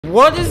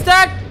What is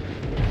that?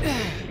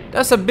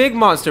 That's a big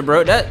monster,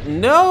 bro.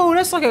 No,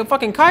 that's like a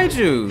fucking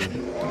kaiju.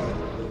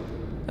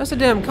 That's a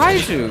damn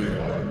kaiju.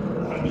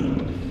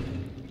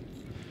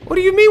 What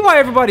do you mean why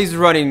everybody's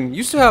running?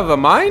 You still have a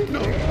mind? No.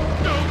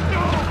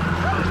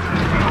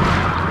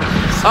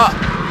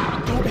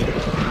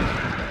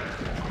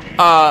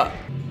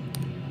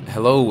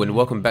 Hello and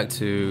welcome back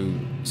to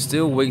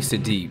Still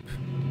Wasted Deep.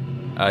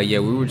 Yeah,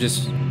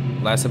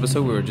 last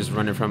episode we were just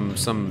running from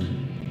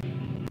some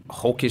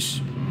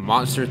hulkish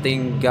monster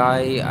thing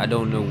guy. I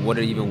don't know what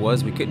it even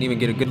was. We couldn't even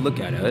get a good look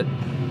at it.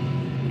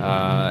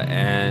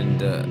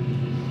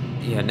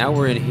 Yeah, now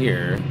we're in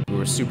here. We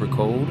were super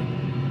cold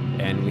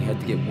and we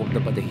had to get warmed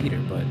up by the heater,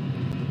 but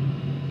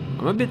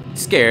I'm a bit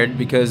scared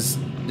because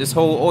this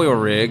whole oil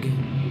rig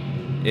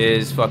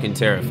is fucking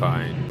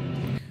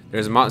terrifying.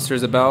 There's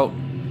monsters about.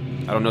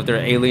 I don't know if they're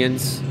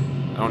aliens.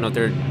 I don't know if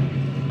they're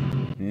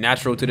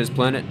natural to this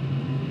planet.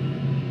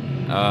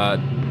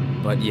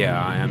 But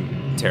yeah, I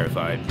am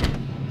terrified, to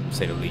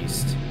say the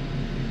least.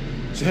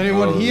 Is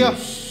anyone here?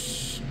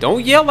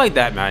 Don't yell like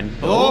that, man.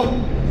 Hello?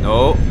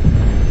 No.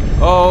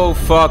 Oh,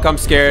 fuck, I'm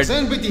scared. Is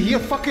anybody here?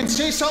 Fucking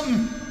say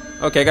something.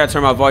 Okay, I gotta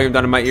turn my volume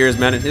down in my ears,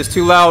 man. It's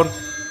too loud.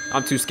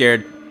 I'm too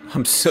scared.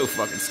 I'm so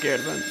fucking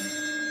scared, man.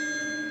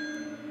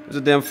 There's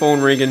a damn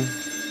phone ringing.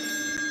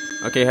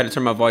 Okay, I had to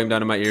turn my volume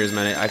down in my ears,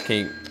 man. I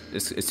can't.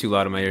 It's too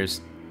loud in my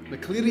ears.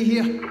 McCleary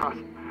here? Cass,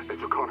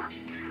 it's O'Connor.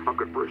 I've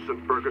got Bruce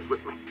and Fergus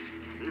with me.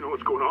 You know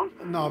what's going on?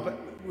 No, but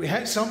we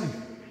hit something.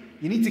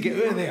 You need to get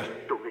out of there.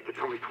 Don't need to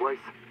tell me twice.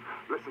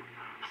 Listen,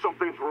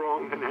 something's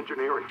wrong in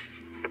engineering.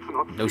 It's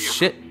not No safe.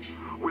 shit.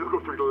 We'll go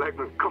through the leg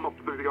and come up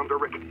through the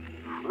underrick.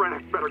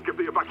 Rennick better give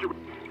the evacuation.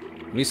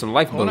 We need some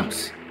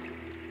lifeboats.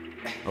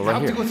 Oh, You right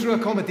have to here. go through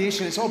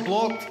accommodation. It's all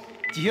blocked.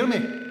 Do you hear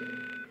me?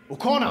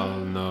 O'Connor!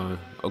 Oh no.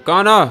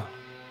 O'Connor!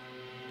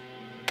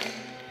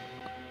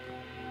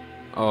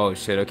 Oh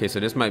shit, okay, so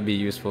this might be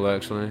useful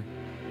actually.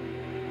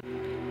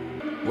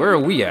 Where are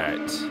we at?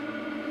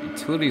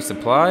 Utility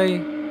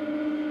supply?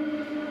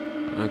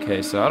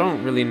 Okay, so I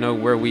don't really know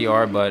where we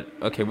are, but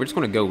okay, we're just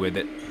gonna go with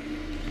it.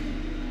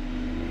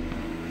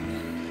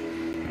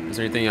 Is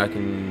there anything I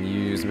can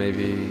use,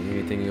 maybe?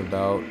 Anything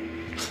about...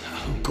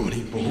 I'm going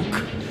to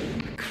bulk.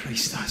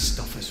 Christ, that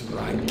stuff is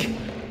rank.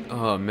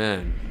 Oh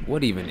man,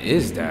 what even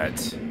is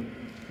that?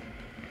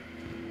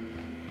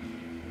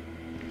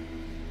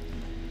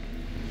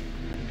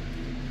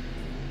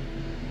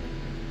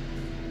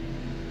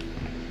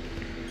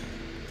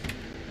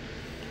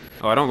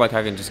 Oh, I don't like how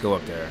I can just go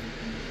up there.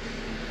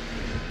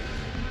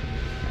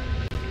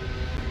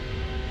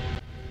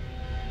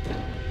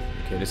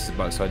 Okay, this is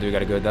about, so I do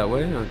gotta go that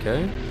way,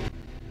 okay.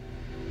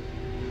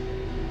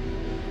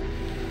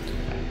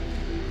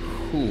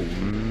 Oh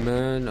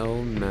man,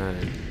 oh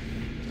man.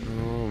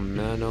 Oh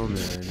man, oh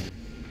man.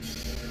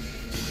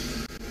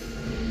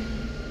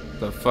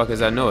 The fuck is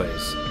that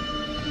noise?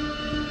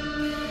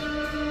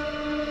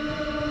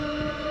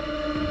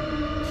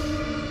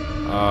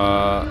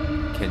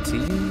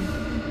 Canteen?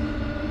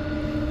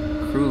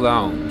 Crew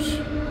lounge.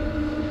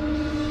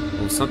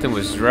 Oh, something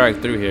was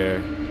dragged through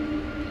here.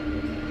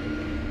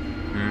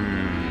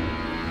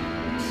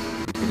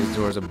 Okay, these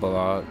doors are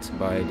blocked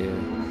by idea.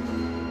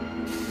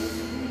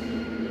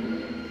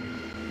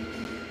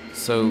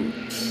 So,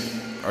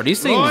 are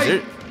these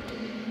things?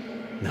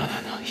 No,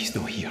 he's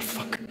not here.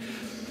 Fuck.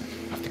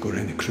 I have to go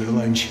around the crew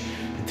lounge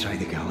and try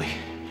the galley.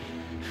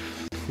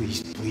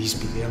 Please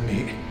be there,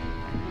 mate.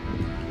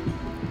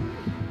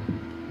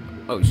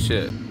 Oh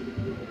shit.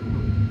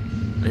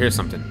 I hear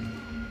something.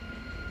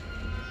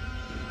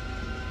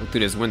 Look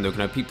through this window.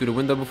 Can I peek through the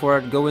window before I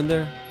go in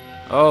there?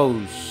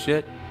 Oh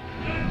shit.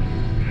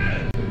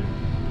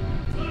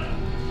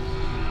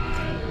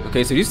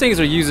 Okay, so these things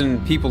are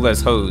using people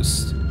as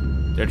hosts.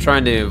 They're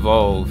trying to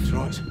evolve.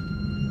 Trots.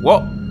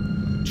 Whoa.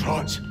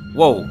 Trots.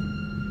 Whoa.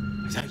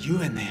 Is that you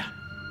in there?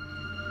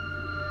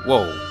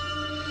 Whoa.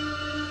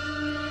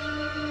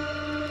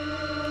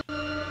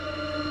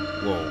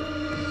 Whoa.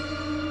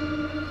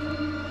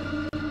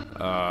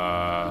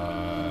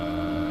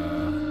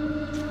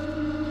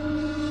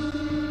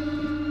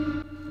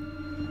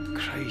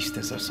 Christ,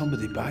 is there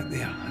somebody back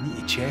there? I need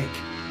to check.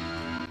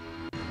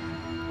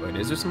 Wait,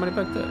 is there somebody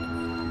back there?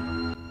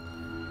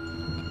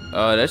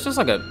 That's just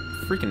like a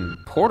freaking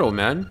portal,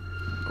 man.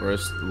 Or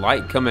it's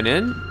light coming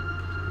in.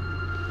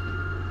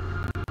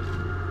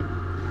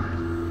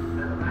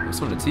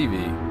 It's on the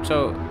TV.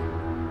 So,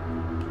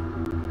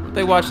 what are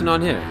they watching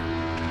on here?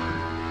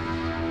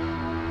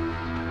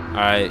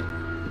 Alright.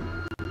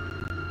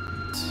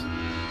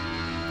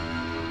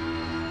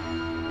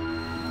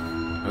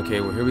 Okay,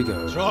 well, here we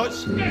go.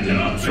 Trots?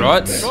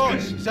 Trots?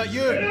 Trots, is that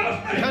you?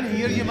 I can't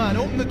hear you, man.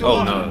 Open the door.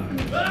 Oh, no.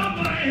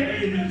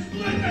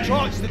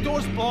 Trots, the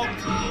door's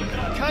blocked.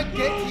 I can't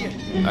get to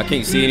you. I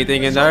can't see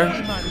anything in there.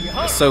 Sorry, man. Are you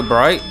hurt? It's so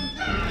bright.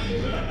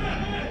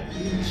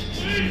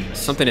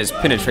 Something is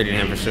penetrating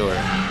him for sure.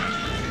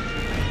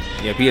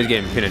 Yep, he is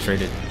getting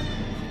penetrated.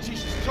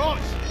 Jesus,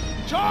 Trots!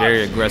 Trots!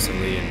 Very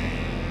aggressively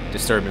and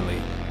disturbingly.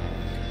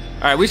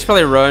 Alright, we should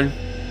probably run.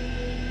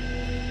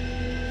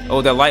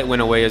 Oh, the light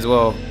went away as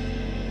well.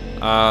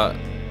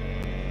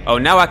 Oh,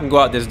 now I can go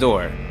out this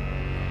door.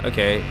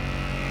 Okay.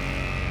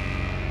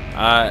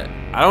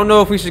 I don't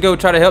know if we should go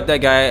try to help that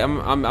guy. I'm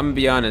gonna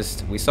be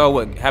honest. We saw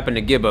what happened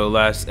to Gibbo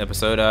last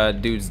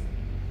episode. Dude's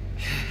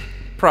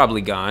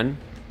probably gone.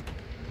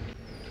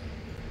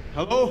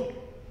 Hello?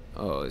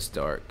 Oh, it's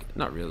dark.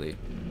 Not really.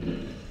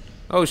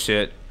 Oh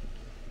shit.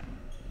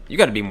 You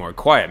gotta be more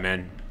quiet,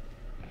 man.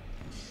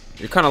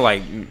 You're kind of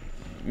like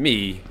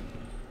me.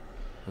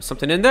 There's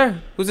something in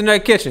there? Who's in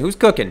that kitchen? Who's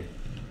cooking?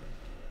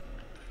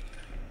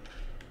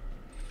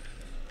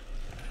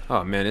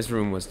 Oh man, this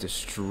room was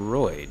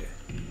destroyed.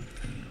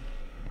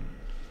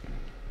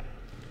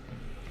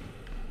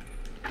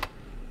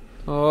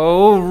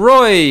 Oh,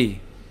 Roy!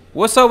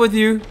 What's up with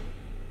you?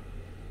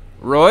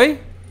 Roy?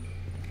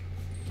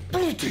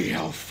 Bloody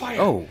hellfire!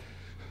 Oh.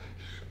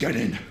 Get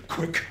in,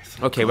 quick.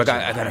 Okay, but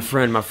I got a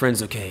friend. My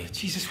friend's okay.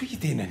 Jesus, what are you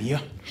doing in here?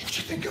 What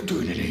do you think I'm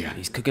doing in here?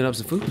 He's cooking up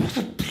some food. What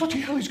the bloody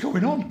hell is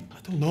going on? I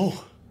don't know.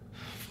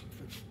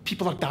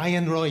 People are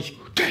dying, Roy.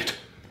 Dead?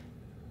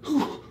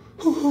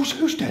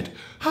 Who's dead?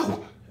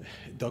 How?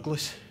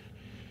 Douglas.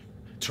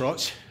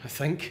 Trots, I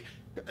think.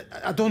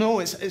 I don't know.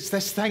 It's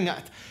this thing.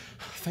 I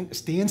think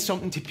it's doing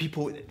something to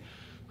people.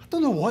 I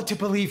don't know what to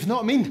believe. You know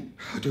what I mean?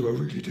 I do. I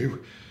really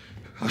do.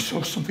 I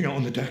saw something out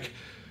on the deck.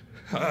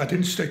 I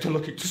didn't stay to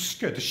look. It just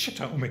scared the shit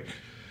out of me.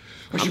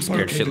 I'm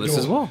scared shitless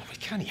as well. We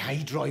can't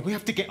hide, Roy. We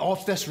have to get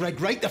off this rig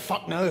right the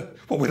fuck now.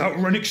 What, without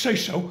Rennick say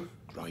so?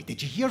 Roy,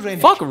 did you hear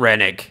Rennick? Fuck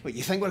Rennick. What,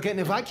 you think we're getting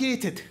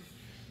evacuated?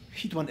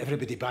 He'd want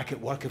everybody back at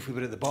work if we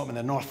were at the bottom of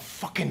the North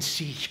fucking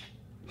Sea.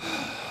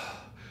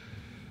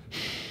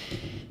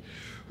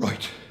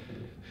 Right.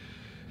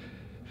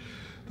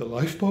 The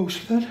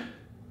lifeboats, then?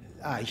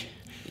 Aye.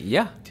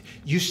 Yeah.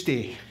 You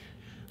stay.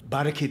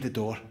 Barricade the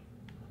door.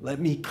 Let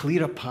me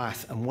clear a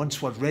path, and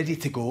once we're ready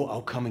to go,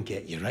 I'll come and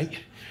get you, right?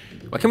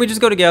 Why can't we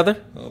just go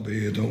together? I'll be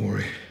here, don't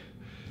worry.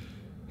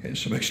 Getting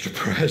some extra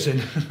prayers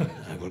in.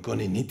 We're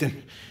gonna need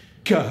them.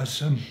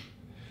 Guys,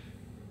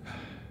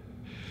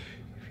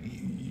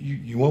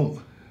 you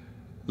won't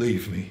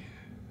leave me.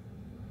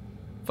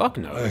 Fuck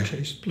no.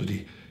 It's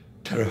bloody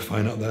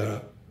terrifying up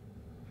there.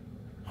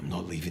 I'm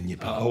not leaving you,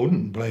 pal. I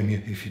wouldn't blame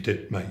you if you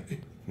did, mate. I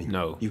mean,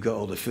 no. You've got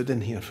all the food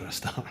in here for a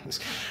start.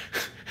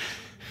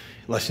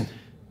 Listen,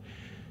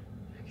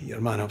 get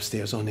your man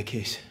upstairs on the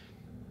case,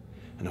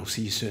 and I'll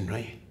see you soon,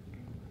 right?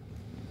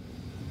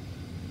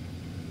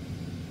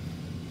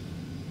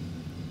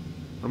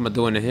 What am I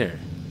doing in here?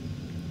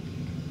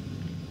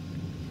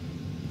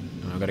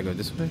 Oh, I gotta go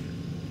this way?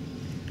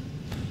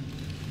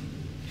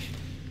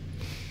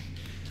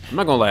 I'm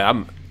not gonna lie,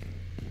 I'm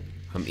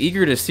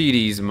eager to see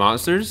these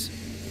monsters.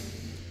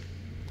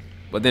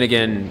 But then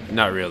again,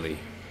 not really.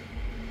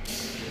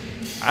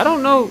 I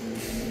don't know.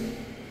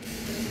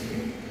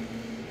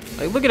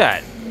 Like, look at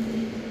that.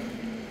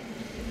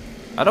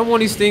 I don't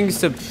want these things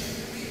to...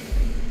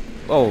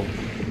 Oh.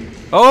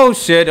 Oh,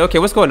 shit. Okay,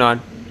 what's going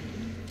on?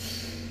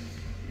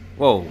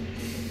 Whoa.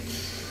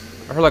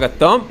 I heard like a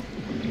thump.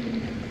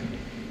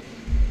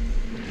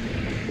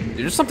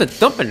 There's something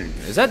thumping.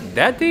 Is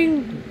that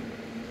thing?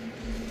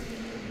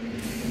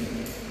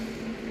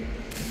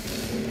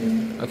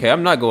 Okay,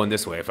 I'm not going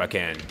this way if I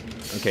can.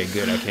 Okay,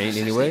 good. I can't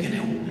anyway.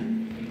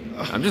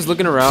 I'm just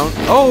looking around.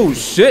 Oh,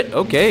 shit.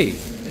 Okay.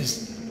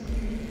 Is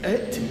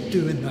it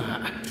doing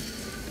that?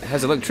 It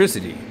has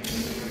electricity.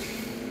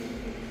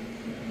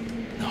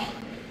 No.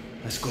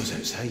 This goes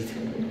outside.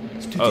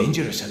 It's too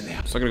dangerous out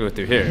there. So I'm gonna go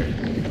through here.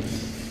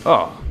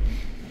 Oh.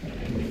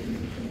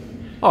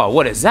 Oh,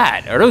 what is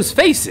that? Are those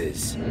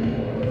faces?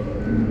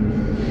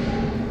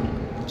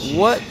 Jesus.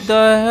 What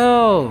the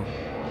hell?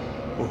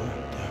 What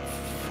the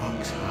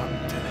fuck's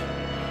happened to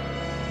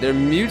them? They're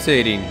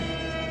mutating.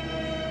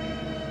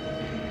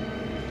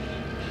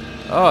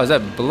 Oh, is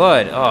that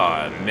blood?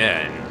 Oh,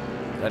 man.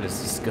 That is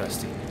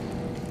disgusting.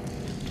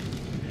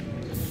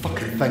 The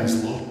fucking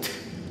thing's locked.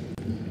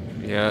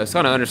 Yeah, it's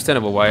kind of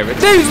understandable why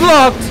everything's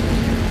locked!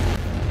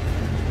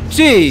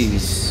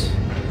 Jeez!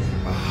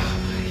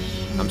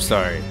 I'm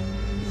sorry.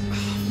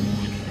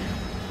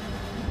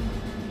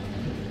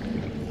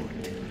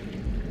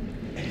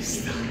 What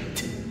is that?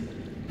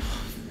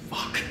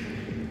 Fuck.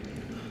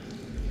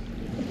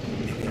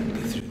 Maybe I'll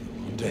go through the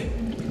laundry.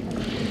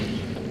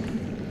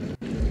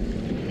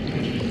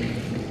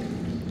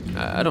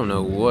 I don't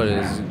know what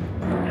is...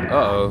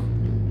 Uh-oh.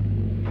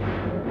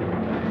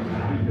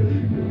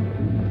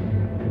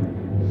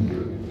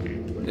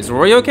 Is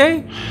Roy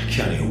okay?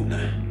 Can't open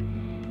it.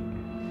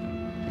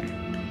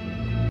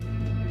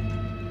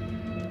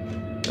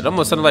 It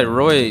almost sounded like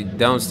Roy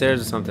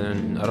downstairs or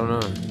something. I don't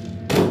know.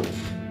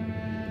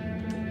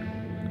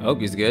 I hope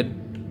he's good.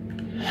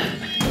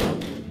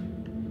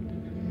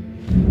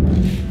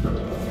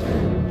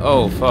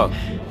 Oh, fuck.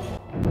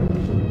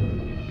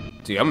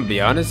 Dude, I'm gonna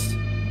be honest.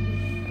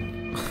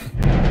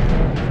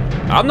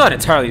 I'm not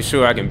entirely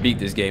sure I can beat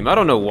this game. I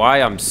don't know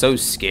why I'm so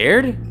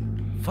scared.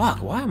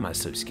 Fuck, why am I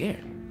so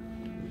scared?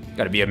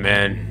 Gotta be a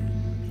man.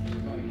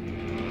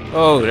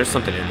 Oh, there's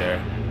something in there.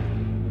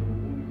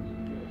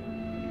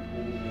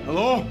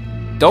 Hello?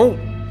 Don't.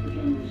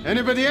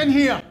 Anybody in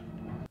here?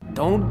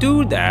 Don't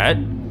do that.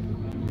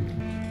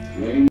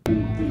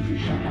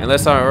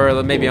 Unless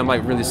or maybe I'm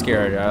like really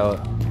scared.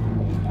 I'll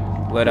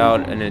let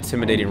out an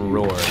intimidating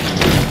roar.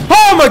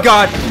 Oh my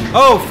god!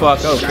 Oh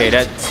fuck, okay,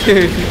 that's...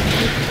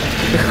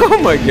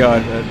 Oh my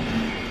god, man.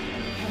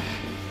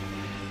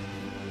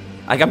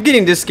 Like, I'm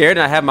getting this scared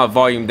and I have my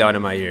volume down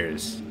in my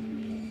ears.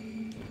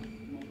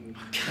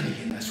 Can I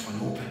get this one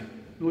open?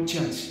 No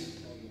chance.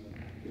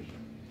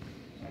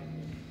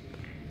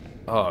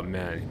 Oh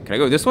man, can I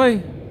go this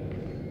way?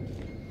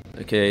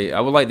 Okay, I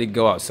would like to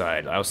go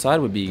outside. Outside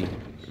would be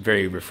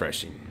very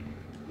refreshing.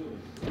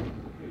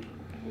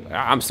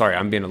 I'm sorry,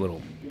 I'm being a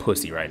little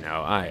pussy right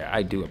now.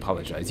 I do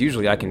apologize.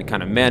 Usually I can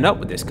kind of man up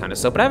with this kind of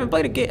stuff, but I haven't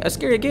played a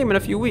scary game in a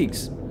few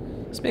weeks.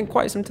 It's been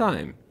quite some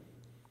time.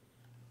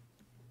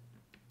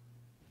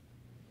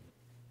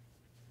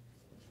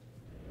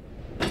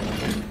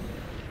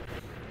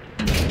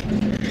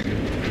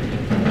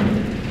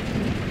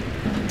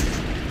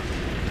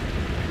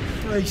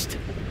 Christ.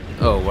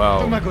 Oh wow.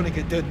 How am I going to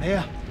get down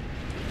there?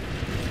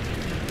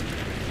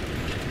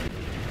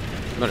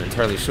 I'm not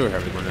entirely sure how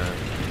we're gonna.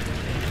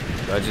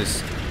 I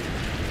just.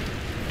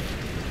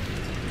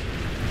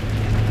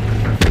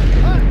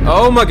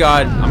 Oh my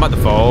god! I'm about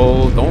to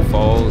fall. Don't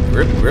fall.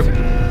 Grip, grip.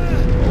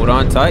 Hold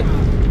on tight.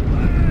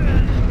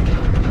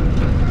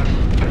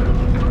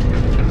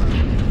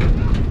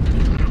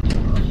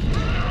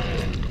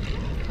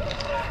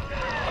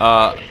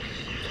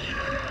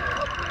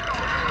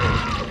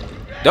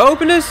 Don't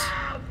open this.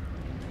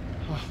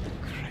 Oh,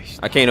 Christ.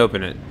 I can't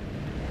open it.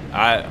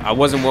 I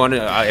wasn't one.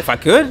 If I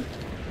could,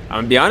 I'm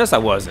gonna be honest. I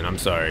wasn't. I'm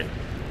sorry.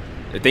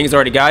 The thing's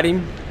already got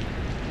him.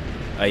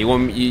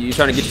 You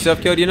trying to get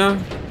yourself killed? You know.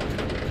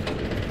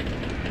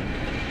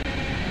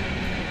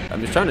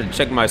 I'm just trying to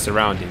check my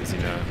surroundings. You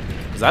know,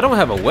 because I don't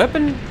have a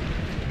weapon.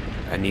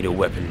 I need a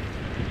weapon.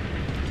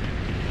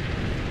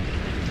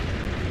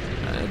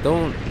 I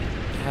don't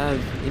have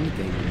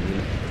anything. You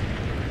know?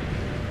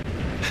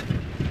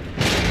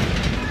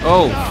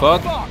 Oh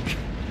fuck.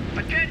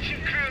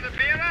 Attention crew of the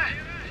bearer.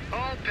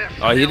 All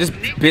Oh, this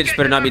bitch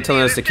better not be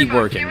telling us to keep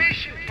working.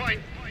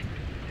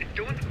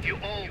 Don't you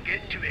all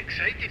get too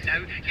excited now.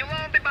 You'll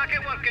all be back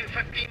at work in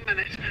 15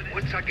 minutes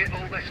once I get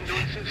all this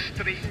nonsense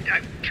straightened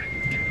out.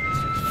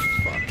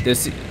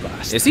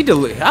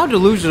 How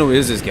delusional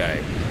is this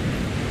guy?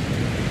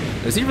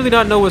 Does he really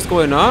not know what's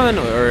going on?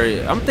 Or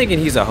I'm thinking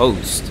he's a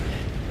host.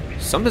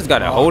 Something's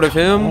got a hold of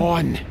him. Come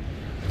on.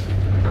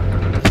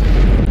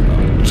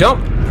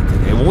 Jump!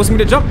 It wants me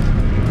to jump.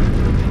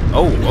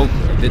 Oh,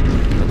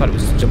 I thought it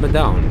was jumping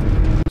down.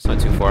 It's not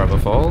too far of a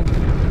fall.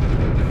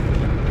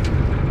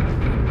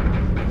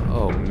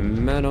 Oh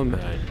man, oh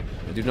man.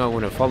 I do not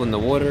want to fall in the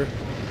water.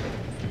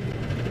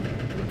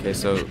 Okay,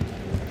 so.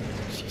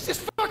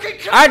 Jesus fucking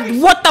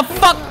Christ! What the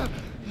fuck?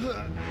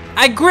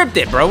 I gripped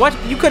it, bro. What?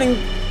 You couldn't.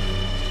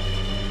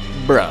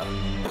 Bruh.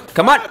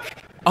 Come on.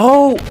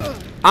 Oh,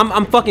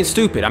 I'm fucking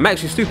stupid. I'm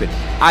actually stupid.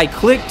 I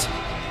clicked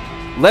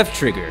left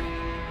trigger,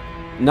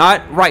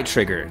 not right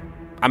trigger.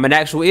 I'm an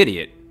actual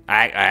idiot.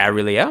 I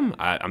really am.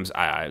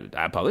 I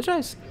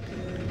apologize.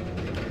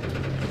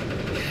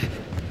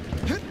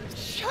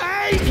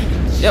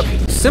 Yep,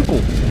 simple.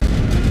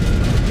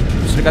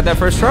 Should have got that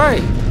first try.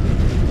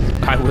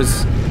 I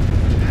was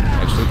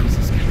actually.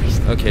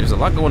 Okay, there's a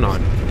lot going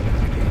on.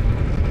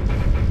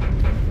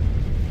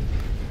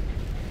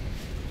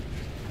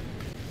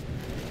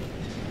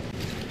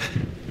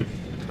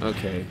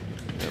 Okay,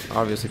 yep,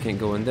 obviously can't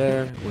go in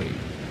there. Wait.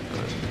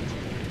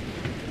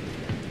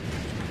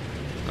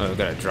 Oh, I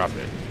gotta drop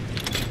it.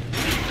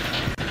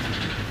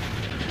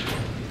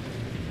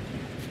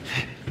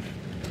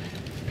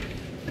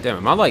 Damn,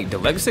 am I like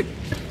dyslexic?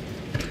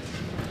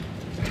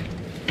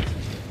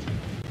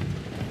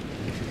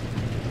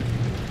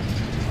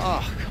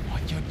 Oh, come on,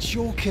 you're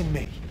joking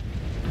me.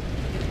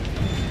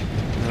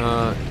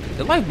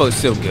 The lifeboat's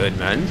still good,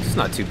 man. It's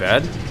not too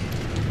bad.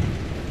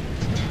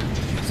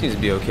 Seems to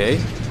be okay.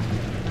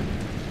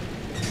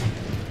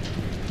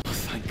 Oh,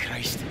 thank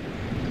Christ.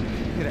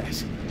 Here it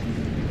is.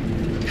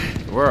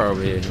 Where are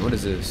we? What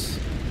is this?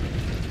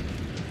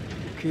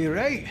 Okay,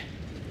 right.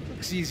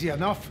 Looks easy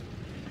enough.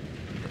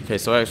 Okay,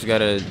 so I actually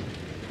gotta.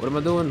 What am I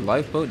doing?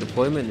 Lifeboat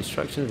deployment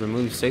instructions.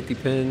 Remove safety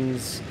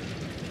pins.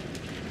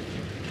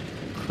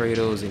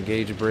 Cradles.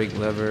 Engage brake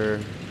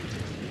lever.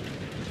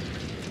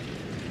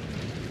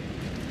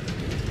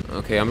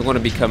 Okay, I'm gonna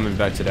be coming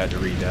back to that to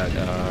read that.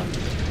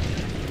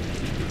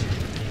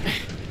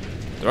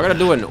 Do I gotta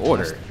do it in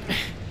order?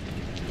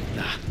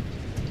 Nah.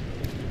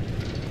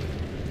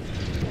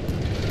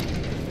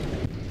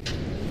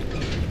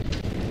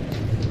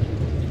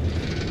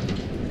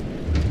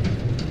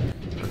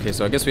 Okay,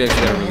 so I guess we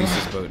actually gotta release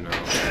this boat now.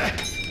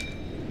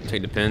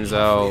 Take the pins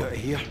out. Out of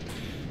here.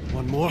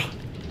 One more.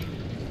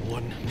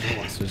 One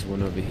more. So there's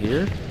one over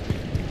here.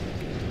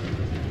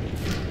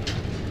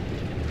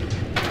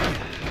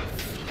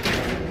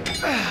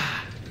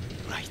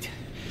 Right.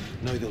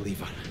 Now the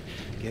lever.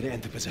 Get it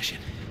into position.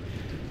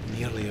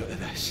 Nearly out of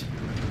this.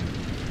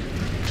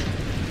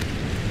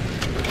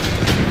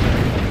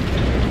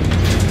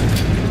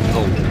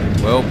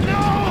 Well,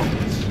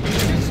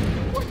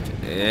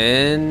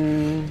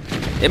 and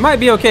it might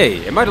be okay.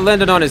 It might have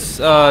landed on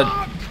his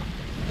what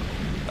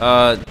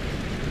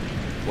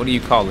do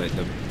you call it?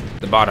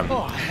 The bottom.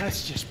 Oh,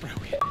 that's just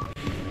brilliant.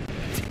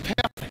 It's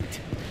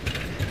perfect.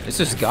 It's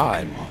just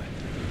God.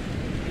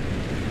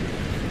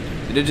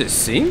 Did it just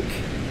sink?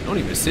 I don't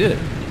even see it.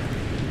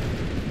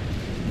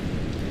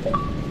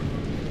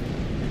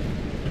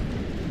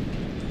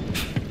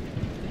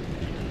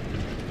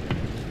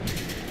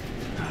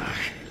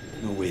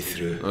 No way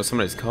through. Oh,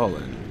 somebody's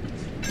calling.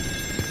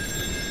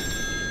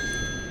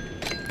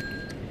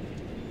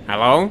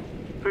 Hello?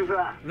 Who's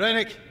that?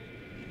 Rennick,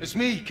 it's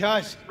me,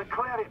 Kaz.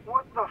 McClary,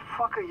 what the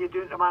fuck are you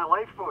doing to my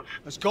lifeboats?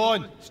 It's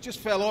gone. It's just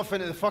fell off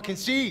into the fucking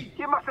sea.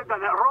 You must have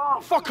done it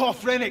wrong. Fuck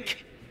off,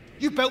 Rennick.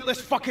 You built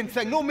this fucking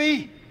thing, not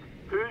me.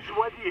 Who's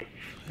with you?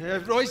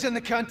 Roy's in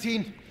the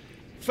canteen.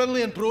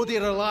 Finlay and Brody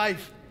are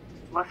alive.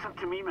 Listen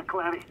to me,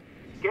 McClary.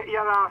 Get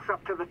your ass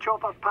up to the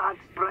chopper pad,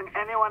 bring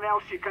anyone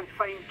else you can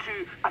find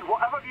too, and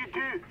whatever you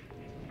do,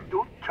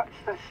 don't touch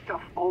this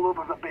stuff all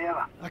over the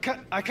bearer. I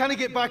can't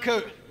get back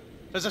out.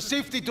 There's a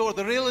safety door,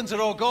 the railings are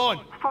all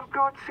gone. For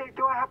God's sake,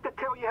 do I have to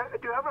tell you how to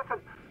do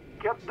everything?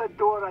 Give the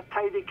door a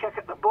tidy kick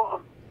at the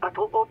bottom.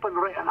 It'll open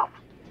right enough.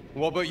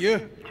 What about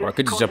you? Or I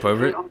could just jump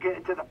over it. I'm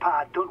getting to the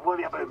pad, don't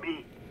worry about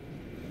me.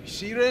 You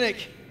see,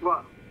 Rennick?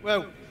 What?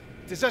 Well,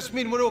 does this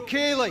mean we're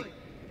okay, like?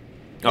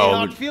 Oh,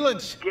 hard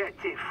feelings? Get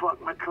to fuck,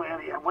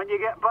 McClary, and when you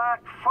get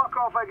back, fuck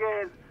off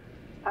again.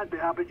 I'd be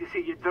happy to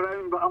see you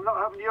drown, but I'm not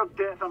having your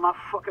death on my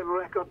fucking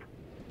record.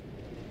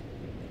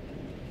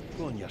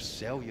 Go on your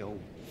cell, you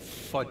old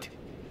fud.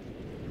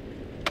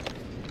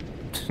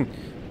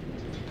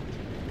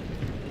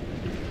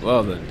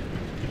 Well then,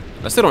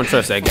 I still don't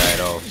trust that guy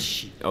at all.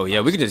 Oh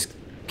yeah, we could just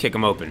kick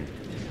him open.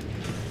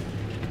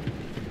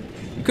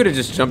 You could have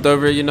just jumped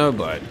over it, you know,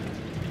 but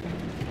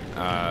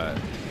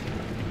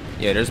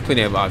yeah, there's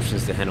plenty of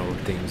options to handle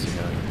things, you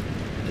know,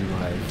 in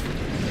life.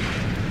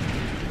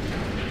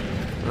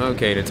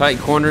 Okay, the tight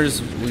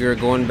corners, we are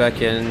going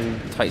back in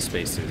tight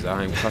spaces.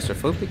 I'm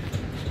claustrophobic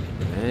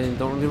and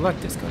don't really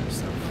like this kind of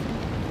stuff.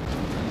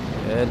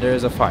 And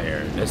there's a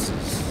fire. This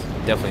is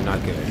definitely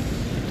not good.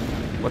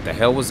 What the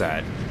hell was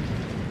that?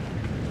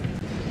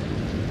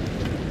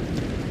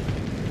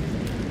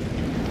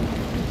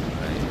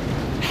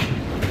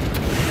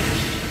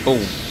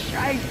 Boom.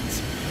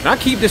 Can I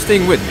keep this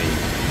thing with me?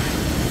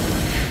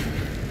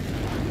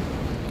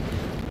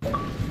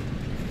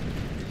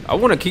 I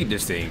want to keep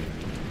this thing.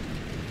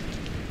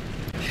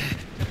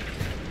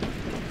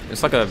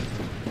 It's like a...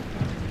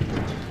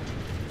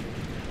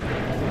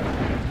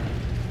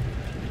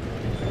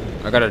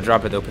 I gotta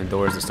drop it to open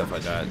doors and stuff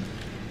like that.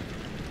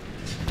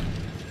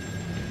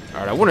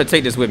 Alright, I want to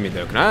take this with me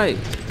though. Can I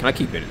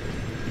keep it?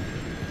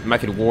 I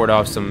could ward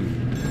off some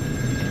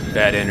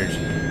bad energy.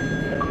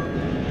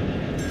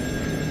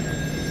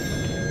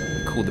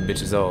 Cool the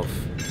bitches off.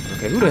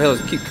 Okay, who the hell is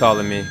keep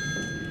calling me?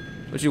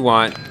 What you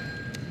want?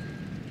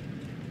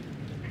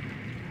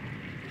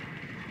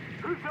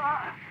 Who's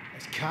that?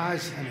 It's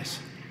Kaz, Ennis.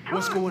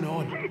 What's going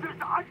on? Jesus,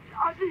 I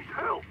need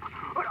help.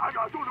 I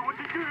don't know what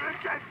to do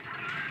again.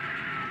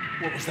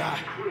 What was that?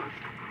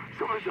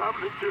 Something's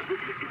happening to me.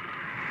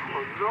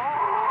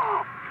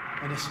 Oh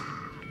Ennis.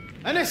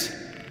 Ennis!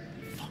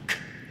 Fuck.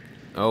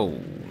 Oh.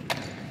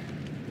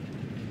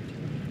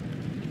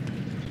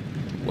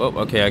 Well,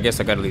 okay, I guess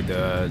I gotta leave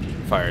the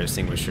fire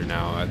extinguisher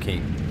now. I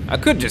can't... I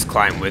could just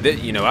climb with it,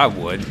 you know, I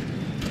would.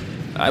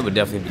 I would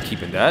definitely be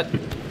keeping that.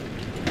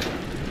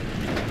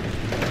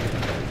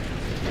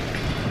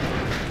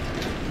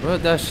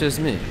 But that's just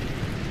me.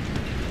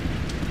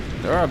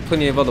 There are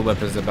plenty of other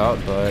weapons about,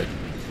 but...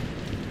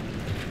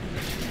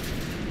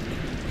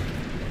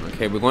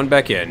 Okay, we're going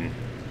back in.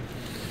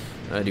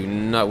 I do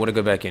not want to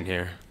go back in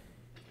here.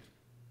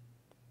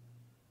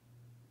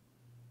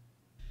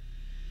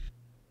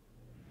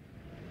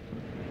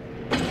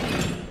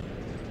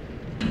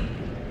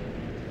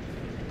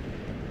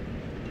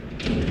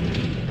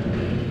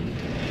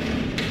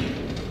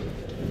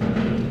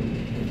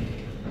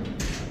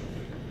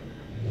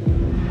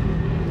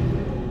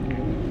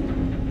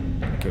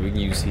 Okay, we can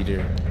use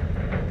heater.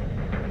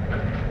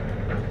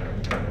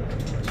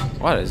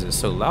 Why is it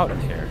so loud in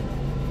here?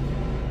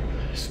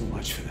 So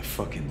much for the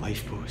fucking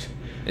lifeboats.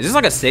 Is this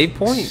like a save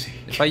point? Sick.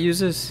 If I use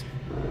this?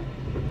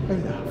 How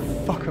the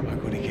fuck am I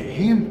going to get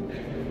him?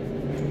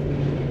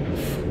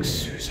 Fuck,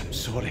 Suze, I'm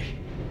sorry.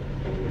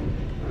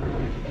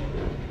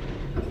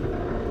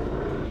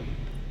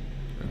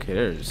 Okay,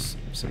 there's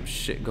some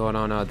shit going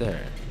on out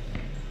there.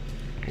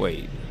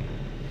 Wait,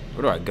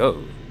 where do I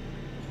go?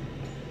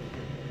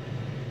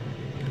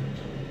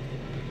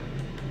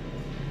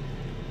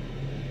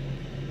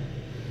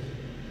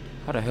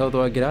 How the hell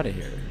do I get out of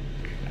here?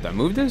 Did I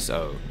move this?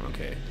 Oh,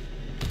 okay.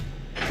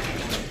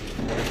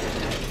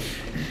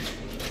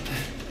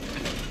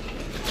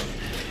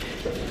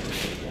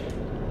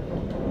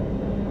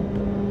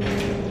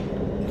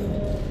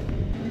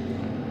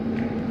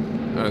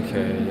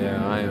 Okay,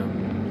 yeah, I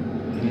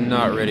am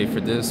not ready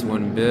for this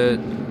one bit.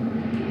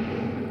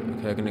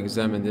 I can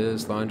examine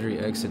this. Laundry,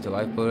 exit to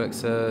lifeboat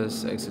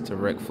access, exit to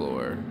wreck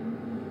floor.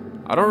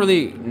 I don't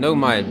really know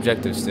my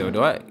objective still,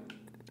 do I?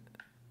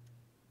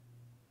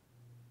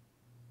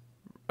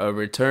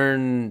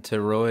 Return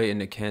to Roy in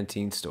the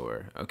canteen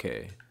store.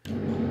 Okay.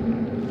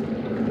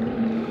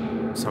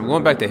 So I'm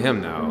going back to him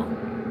now.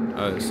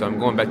 So I'm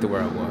going back to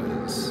where I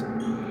was.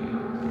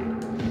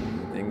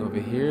 Anything over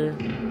here?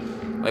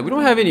 Like, we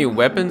don't have any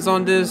weapons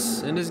on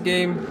this in this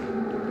game.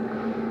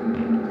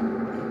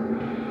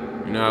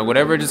 You know,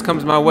 whatever just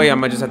comes my way, I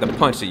might just have to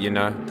punch it, you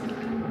know.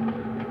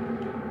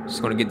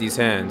 Just gonna get these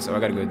hands. So I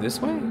gotta go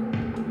this way?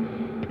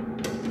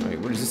 Wait,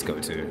 where does this go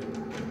to?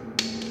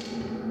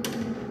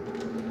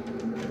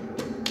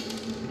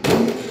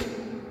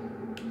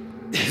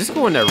 Does this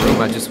go in that room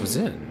I just was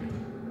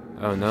in?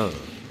 Oh no.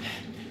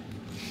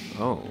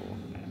 Oh.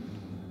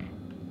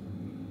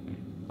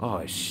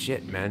 Oh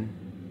shit, man.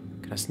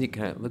 Can I sneak?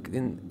 Can I look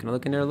in? Can I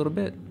look in there a little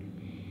bit?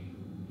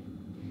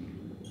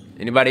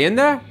 Anybody in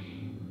there?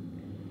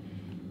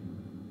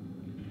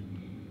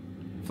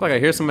 I feel like I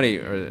hear somebody,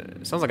 or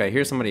it sounds like I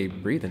hear somebody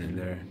breathing in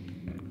there.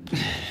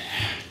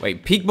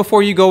 Wait, peek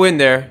before you go in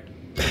there.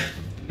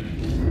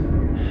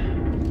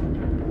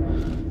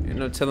 You're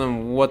no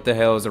telling what the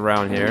hell is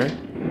around here.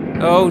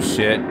 Oh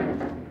shit.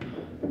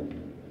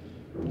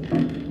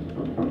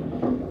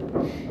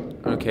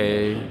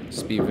 Okay,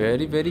 just be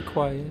very, very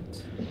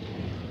quiet.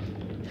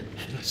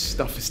 This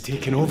stuff is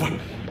taking over.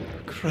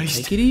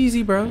 Christ. Take it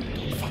easy, bro.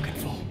 Don't fucking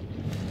fall.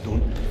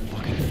 Don't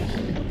fucking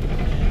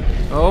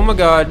fall. Oh my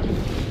god.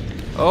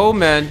 Oh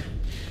man.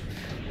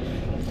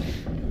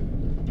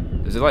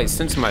 Does it like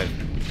sense my...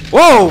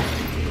 Whoa!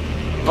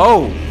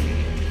 Oh.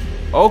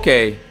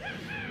 Okay.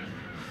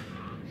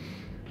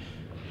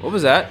 What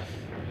was that?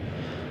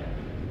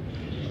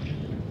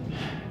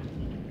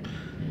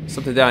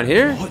 Something down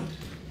here? What?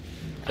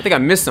 I think I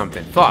missed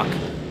something. Fuck.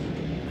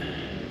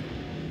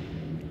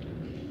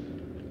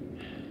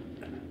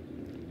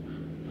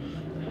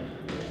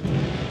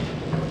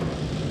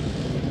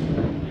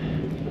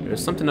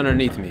 There's something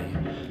underneath me.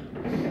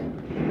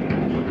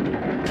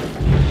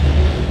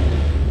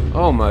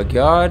 Oh my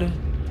god.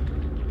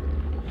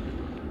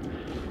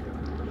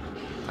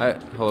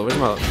 Hold on, where's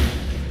my...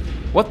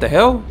 What the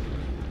hell?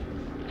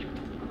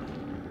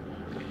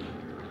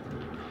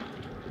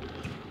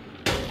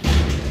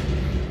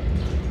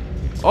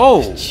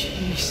 Oh!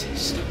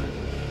 Jesus.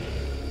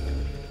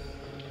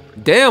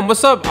 Damn,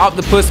 what's up,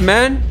 Octopus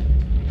Man?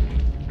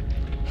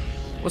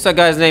 What's that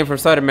guy's name from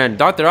Spider-Man?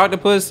 Dr.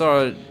 Octopus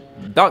or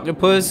Dr.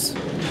 Puss?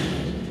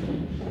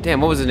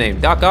 Damn, what was his name?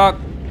 Doc Ock?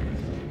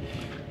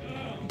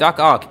 Doc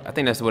Ock, I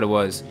think that's what it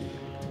was.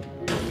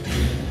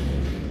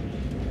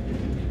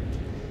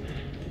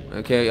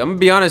 Okay, I'm gonna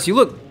be honest, you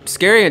look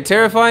scary and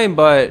terrifying,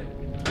 but...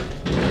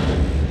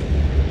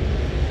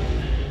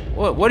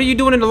 What are you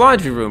doing in the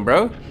laundry room,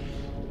 bro?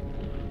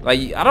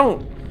 Like, I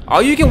don't...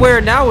 All you can wear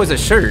now is a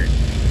shirt.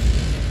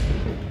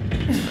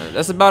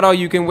 That's about all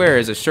you can wear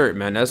is a shirt,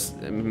 man. That's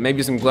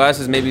maybe some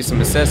glasses, maybe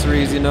some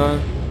accessories, you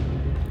know?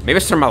 Maybe I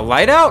should turn my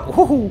light out?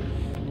 Woo!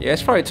 Yeah, I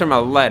should probably turn my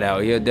light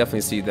out. He'll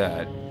definitely see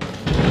that.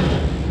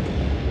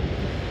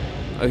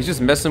 Oh, he's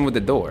just messing with the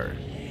door.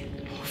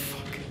 Oh,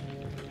 fuck.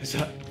 Is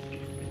that...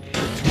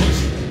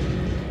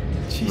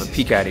 I'm gonna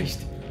peek at him.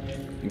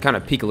 You can kind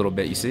of peek a little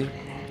bit, you see?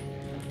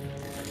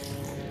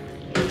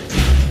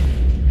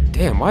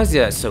 Damn, why is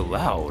that so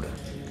loud?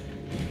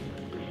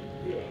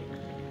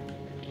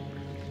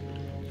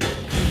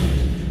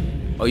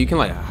 Oh, you can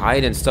like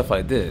hide and stuff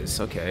like this.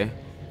 Okay.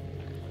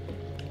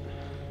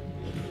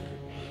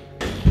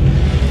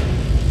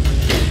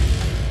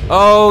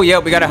 Oh, yeah,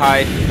 we gotta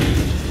hide.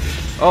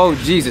 Oh,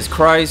 Jesus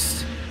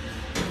Christ.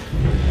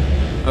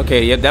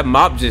 Okay, yeah, that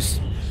mop just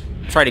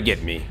tried to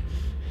get me.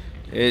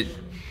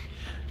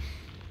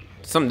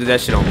 Something did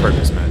that shit on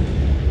purpose, man.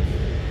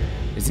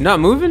 Is he not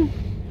moving?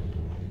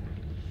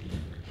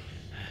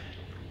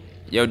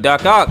 Yo,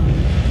 Doc Ock.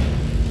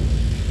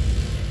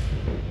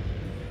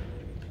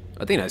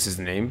 I think that's his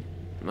name.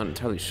 I'm not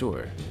entirely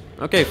sure.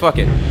 Okay, fuck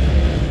it. I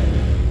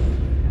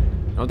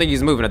don't think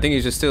he's moving. I think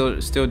he's just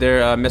still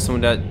there messing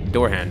with that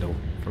door handle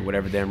for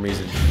whatever damn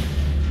reason.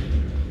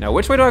 Now,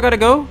 which way do I gotta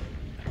go?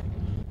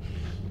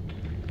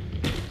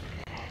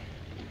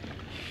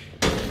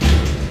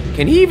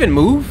 Can he even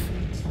move?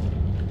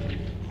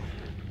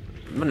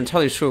 I'm not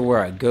entirely sure where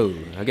I go.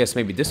 I guess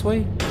maybe this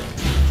way?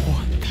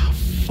 What the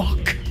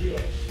fuck?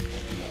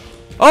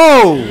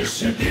 Oh!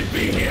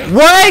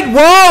 What?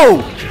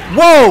 Whoa!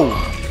 Whoa!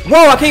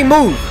 Whoa, I can't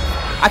move.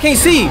 I can't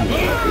see.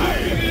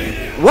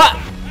 What?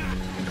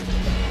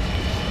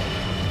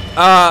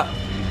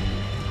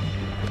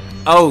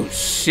 Oh,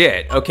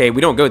 shit. Okay,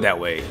 we don't go that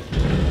way.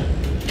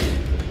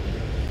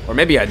 Or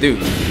maybe I do.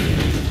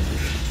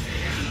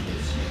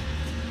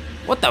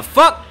 What the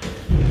fuck?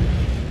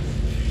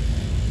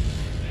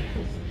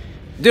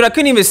 Dude, I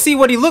couldn't even see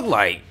what he looked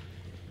like.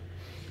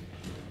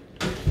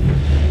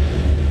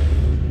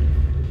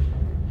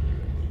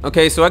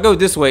 Okay, so I go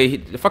this way.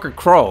 The fucker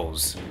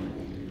crawls.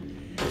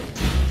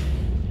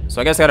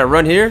 So I guess I gotta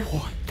run here.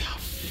 What the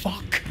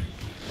fuck?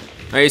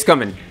 Alright, he's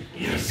coming.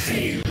 You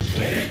see,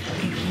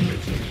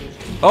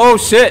 Oh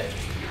shit!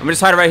 I'm gonna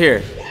just hide right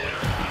here.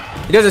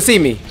 He doesn't see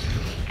me.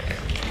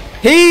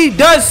 He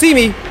does see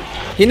me.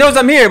 He knows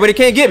I'm here, but he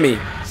can't get me.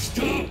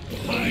 Stop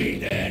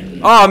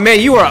hiding. Oh man,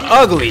 you are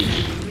ugly.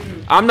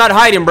 I'm not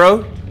hiding,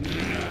 bro.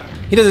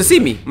 He doesn't see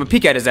me. I'm gonna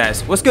peek at his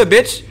ass. What's good,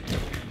 bitch?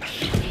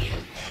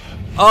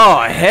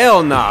 Oh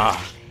hell nah.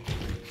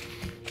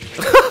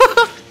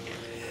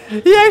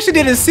 He actually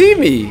didn't see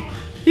me.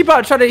 He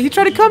tried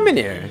to come in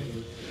here.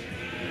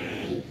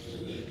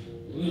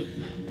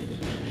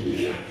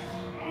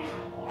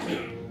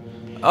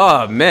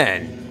 Oh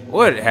man,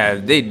 what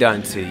have they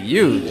done to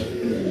you?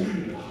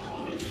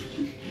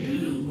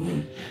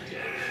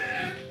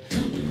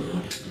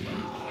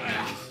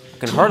 I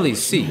can hardly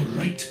see.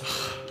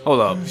 Hold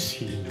up.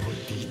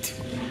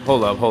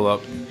 Hold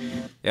up.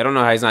 Yeah, I don't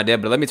know how he's not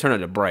dead, but let me turn up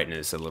the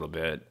brightness a little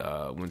bit.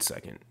 1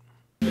 second.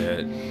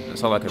 Yeah,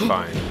 that's all I could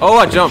find. Oh,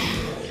 I jumped.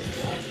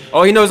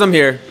 Oh, he knows I'm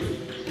here.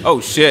 Oh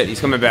shit, he's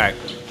coming back.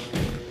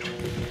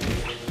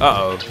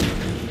 Uh-oh.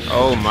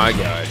 Oh my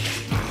god.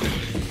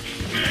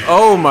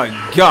 Oh my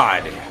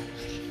god.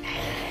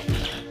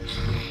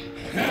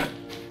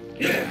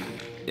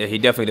 Yeah, he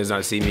definitely does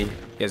not see me.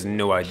 He has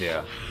no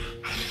idea.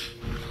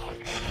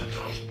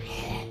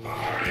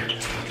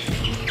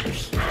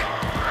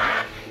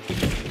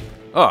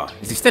 Oh,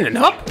 is he standing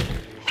up?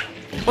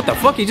 What the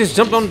fuck? He just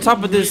jumped on the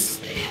top of this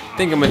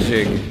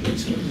thingamajig.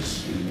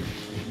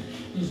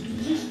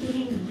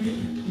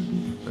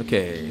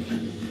 Okay.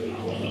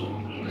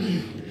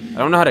 I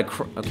don't know how to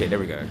okay, there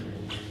we go.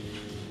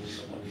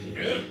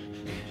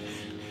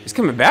 He's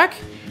coming back?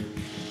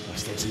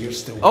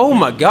 Oh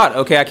my god.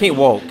 Okay, I can't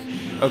walk.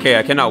 Okay,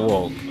 I cannot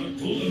walk.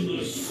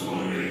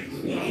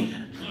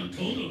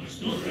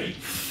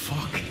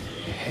 Fuck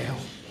hell.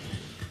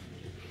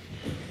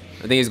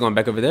 I think he's going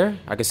back over there.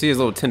 I can see his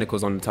little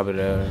tentacles on the top of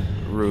the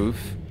roof.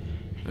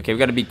 Okay, we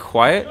gotta be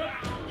quiet.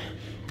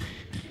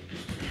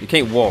 You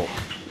can't walk.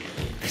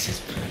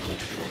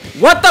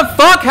 What the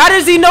fuck? How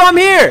does he know I'm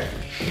here?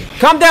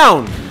 Calm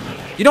down.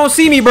 You don't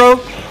see me, bro.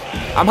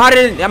 I'm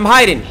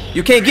hiding.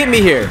 You can't get me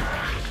here.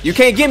 You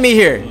can't get me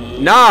here.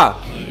 Nah.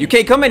 You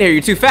can't come in here.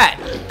 You're too fat.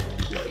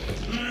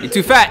 You're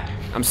too fat.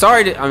 I'm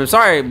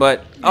sorry,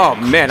 but oh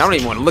man, I don't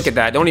even want to look at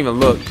that. Don't even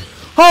look.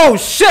 Oh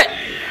shit!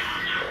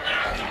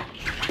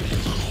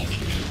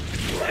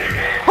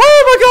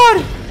 Oh my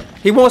god!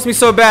 He wants me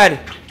so bad.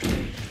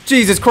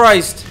 Jesus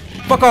Christ.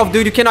 Fuck off,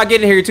 dude. You cannot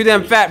get in here. You're too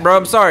damn fat, bro.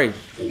 I'm sorry.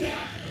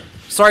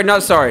 Sorry,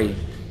 not sorry.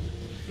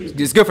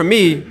 It's good for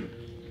me.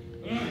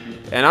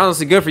 And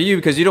honestly good for you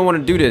because you don't want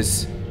to do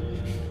this.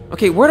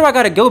 Okay, where do I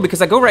gotta go?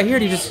 Because I go right here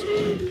and you just...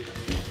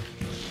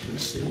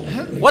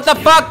 What the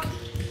fuck?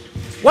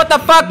 What the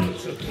fuck?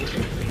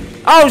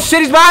 Oh shit,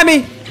 he's behind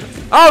me.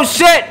 Oh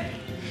shit.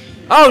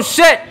 Oh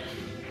shit.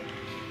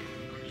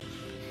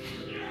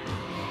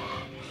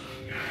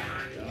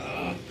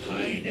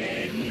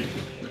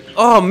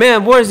 Oh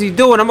man, what is he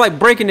doing? I'm like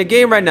breaking the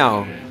game right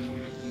now.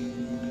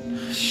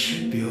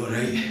 Should be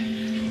alright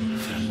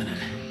for a minute.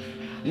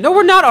 No,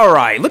 we're not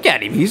alright. Look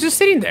at him. He's just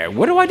sitting there.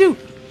 What do I do?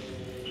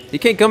 He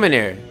can't come in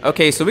here.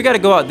 Okay, so we gotta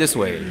go out this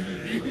way.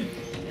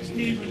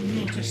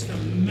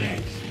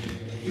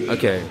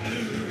 Okay.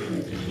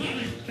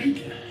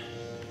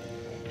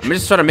 I'm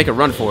just trying to make a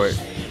run for it.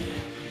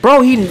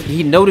 Bro,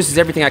 he notices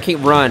everything. I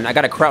can't run. I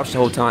gotta crouch the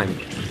whole time.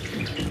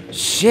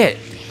 Shit.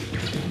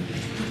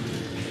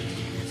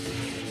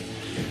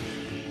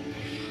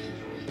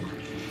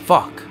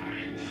 Fuck.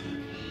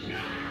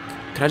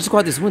 Can I just go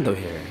out this window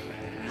here?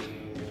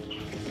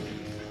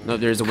 No,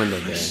 there's a window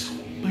there. Let's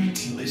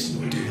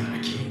not do that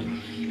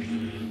again.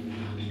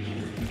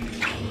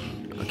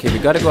 Okay, we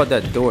gotta go out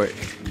that door.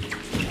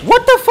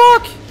 What the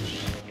fuck?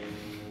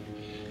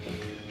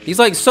 He's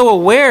like so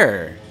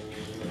aware.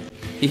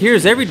 He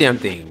hears every damn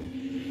thing.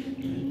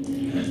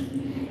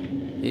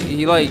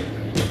 He like...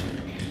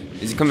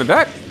 Is he coming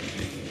back?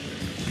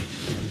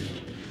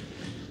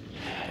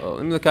 Oh,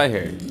 let me look out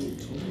here.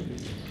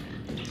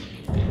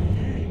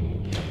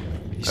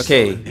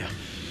 Okay.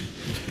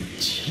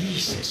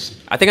 Jesus.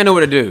 I think I know what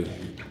to do.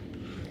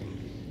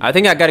 I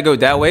think I gotta go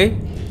that way.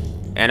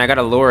 And I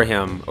gotta lure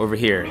him over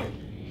here.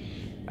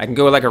 I can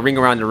go like a ring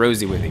around the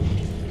rosy with him.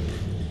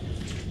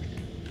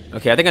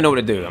 Okay, I think I know what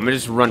to do. I'm gonna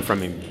just run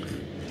from him.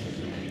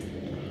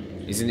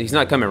 He's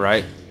not coming,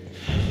 right?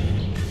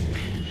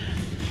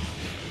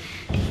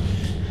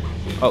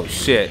 Oh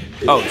shit.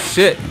 Oh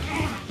shit.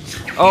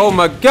 Oh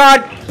my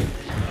god.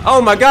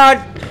 Oh my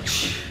god.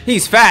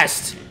 He's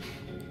fast.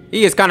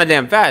 He is kind of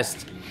damn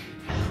fast.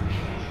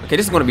 Okay,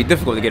 this is gonna be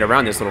difficult to get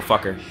around this little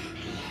fucker.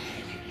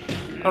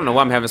 I don't know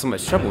why I'm having so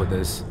much trouble with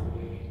this.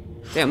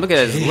 Damn, look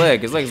at his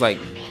leg. His leg's like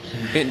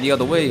bent the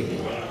other way.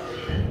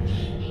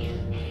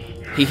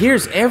 He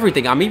hears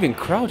everything. I'm even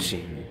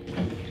crouching.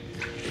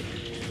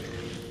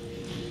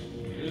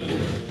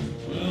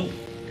 Well,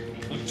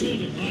 I told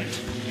him that.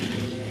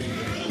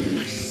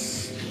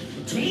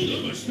 I told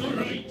him it's not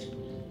right.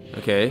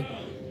 Okay.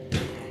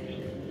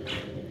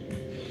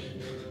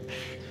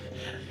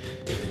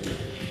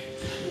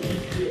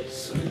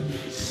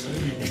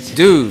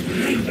 Dude.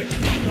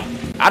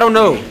 I don't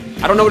know.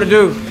 I don't know what to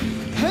do.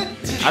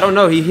 I don't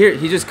know.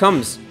 He just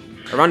comes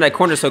around that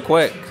corner so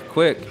quick.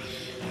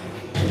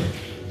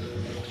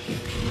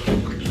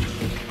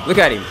 Look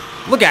at him.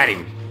 Look at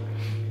him.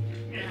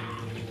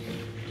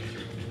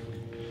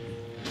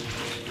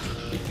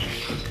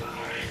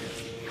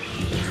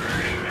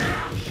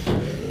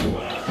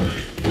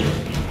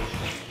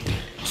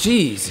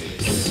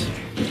 Jesus.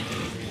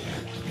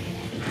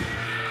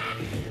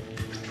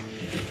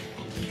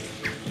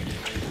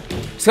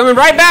 He's coming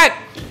right back.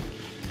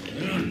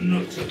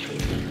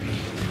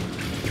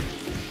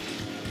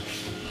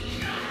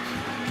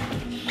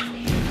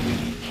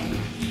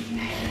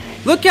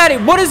 Look at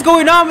it. What is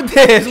going on with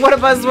this? What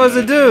am I supposed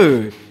to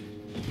do?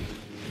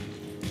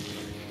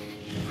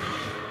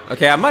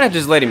 Okay, I might have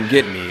just let him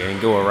get me and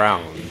go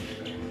around.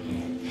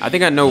 I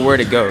think I know where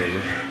to go.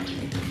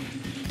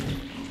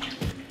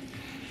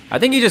 I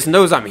think he just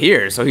knows I'm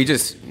here, so he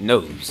just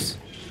knows.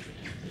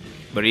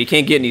 But he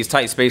can't get in these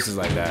tight spaces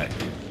like that.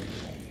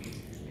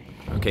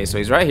 Okay, so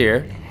he's right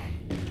here.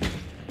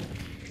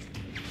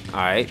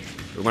 Alright,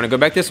 we're gonna go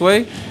back this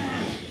way.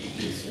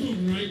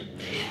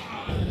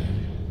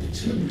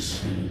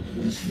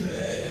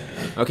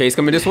 Okay, he's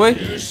coming this way.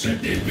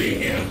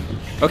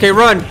 Okay,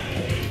 run.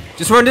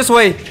 Just run this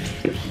way.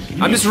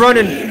 I'm just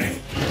running.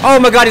 Oh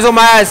my god, he's on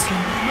my ass.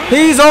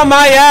 He's on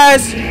my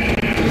ass.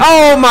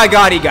 Oh my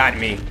god, he got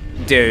me.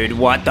 Dude,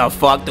 what the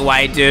fuck do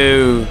I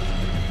do?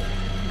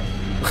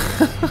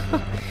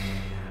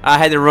 I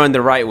had to run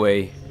the right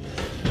way.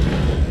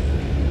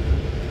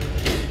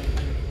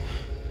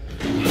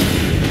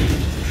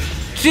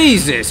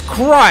 Jesus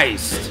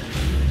Christ!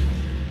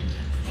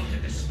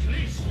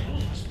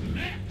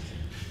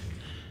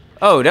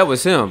 Oh, that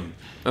was him.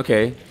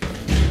 Okay.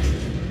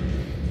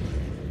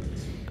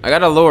 I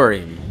gotta lower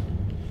him.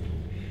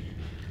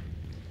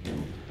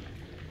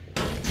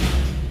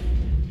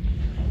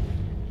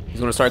 He's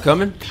gonna start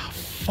coming? Oh,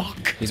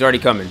 fuck. He's already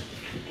coming.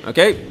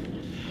 Okay.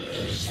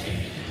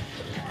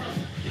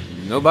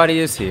 Nobody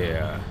is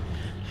here.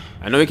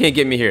 I know he can't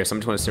get me here, so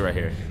I'm just gonna sit right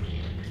here.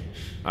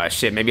 Ah,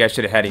 shit, maybe I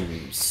should have had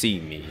him see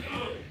me.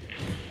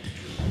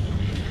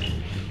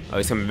 Oh,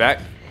 he's coming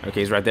back?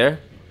 Okay, he's right there.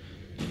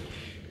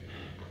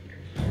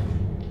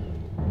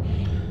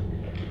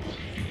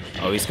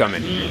 Oh, he's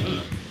coming.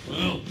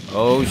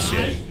 Oh,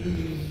 shit.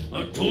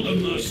 I told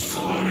him that's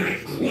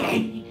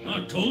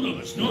I told him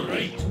it's not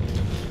right.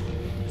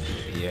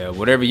 Yeah,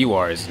 whatever you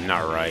are is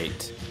not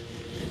right.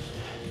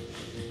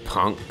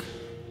 Punk.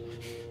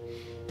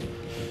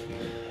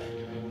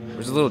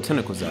 Where's the little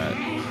tentacles at?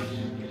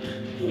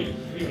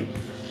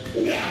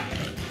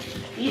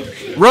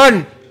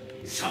 Run!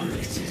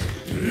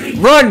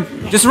 Run!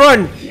 Just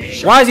run!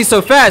 Why is he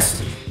so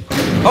fast?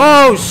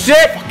 Oh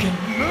shit!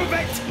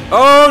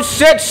 Oh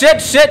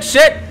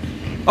shit!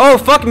 Oh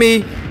fuck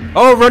me!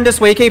 Oh, run this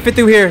way. He can't fit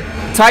through here.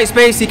 Tight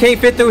space. He can't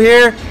fit through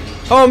here.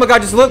 Oh my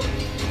god! Just look.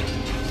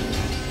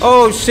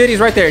 Oh shit! He's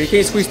right there. He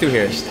can't squeeze through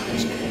here.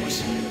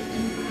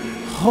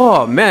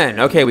 Oh man.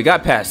 Okay, we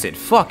got past it.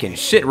 Fucking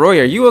shit, Roy.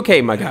 Are you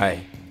okay, my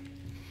guy?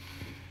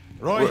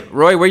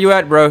 Roy, where you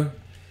at, bro?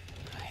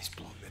 He's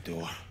blocked the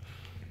door.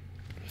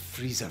 The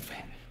freezer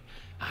vent.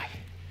 Aye.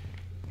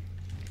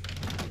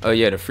 Oh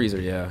yeah, the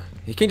freezer. Yeah.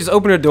 He can't just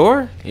open a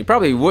door. He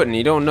probably wouldn't.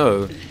 You don't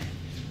know.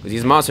 Because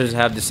these monsters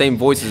have the same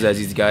voices as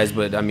these guys,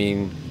 but I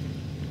mean,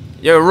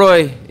 yo,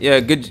 Roy, yeah,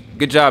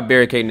 good job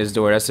barricading this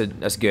door.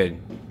 That's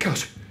good.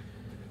 Cuz,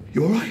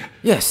 you alright?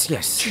 Yes.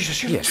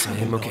 Jesus, yes, I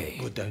am okay.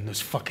 Go down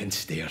those fucking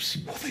stairs.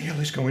 What the hell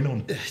is going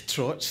on?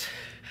 Trots.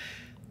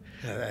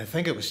 I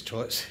think it was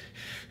Trots.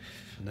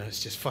 No,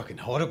 it's just fucking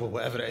horrible,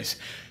 whatever it is.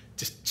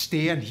 Just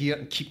stay in here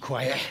and keep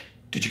quiet.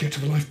 Did you get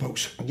to the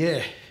lifeboats?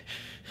 Yeah.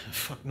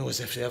 Fuck knows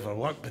if they ever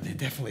work, but they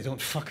definitely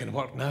don't fucking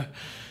work now.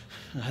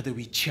 I had a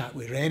wee chat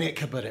with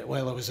Rennick about it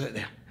while I was out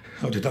there.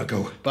 How did that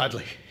go?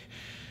 Badly.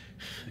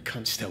 The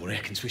cunt still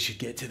reckons we should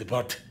get to the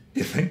bird.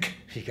 You think?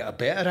 You got a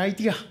better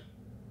idea?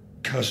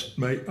 Cuz,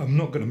 mate, I'm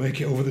not going to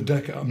make it over the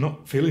deck. I'm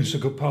not feeling so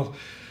good, pal.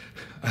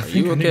 I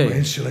think you I need okay? my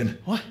insulin.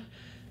 What?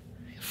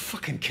 You're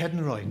fucking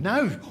kidding, Roy.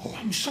 Now? Oh,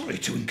 I'm sorry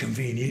to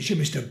inconvenience you,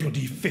 Mr.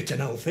 Bloody Fit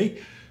and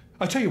Healthy.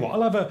 I tell you what,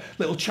 I'll have a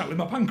little chat with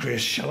my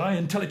pancreas, shall I,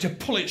 and tell it to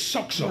pull its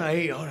socks up.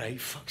 All right,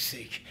 fuck's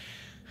sake.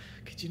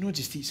 Could you not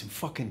just eat some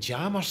fucking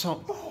jam or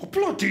something? Oh,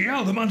 bloody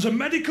hell, the man's a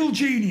medical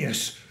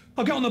genius.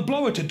 I'll get on the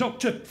blower to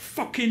Dr.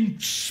 fucking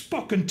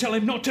Spock and tell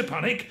him not to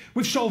panic.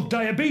 We've solved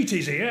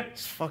diabetes here.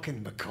 It's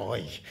fucking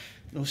McCoy.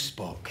 No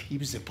Spock. He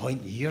was the point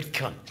of the ear,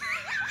 cunt.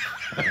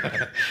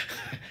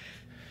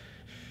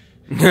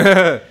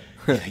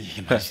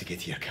 You managed to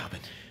get to your cabin.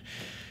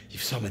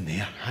 You've some in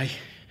there, aye?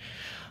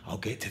 I'll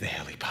get to the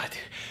helipad.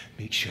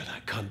 Make sure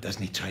that cunt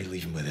doesn't try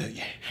leaving without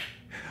you.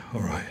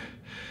 All right.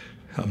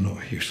 I'm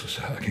not useless.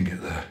 I can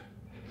get there.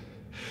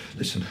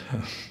 Listen,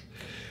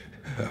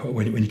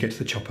 when you get to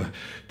the chopper,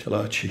 tell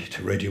Archie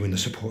to radio in the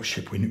support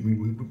ship. We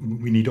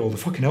need all the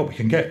fucking help we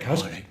can get,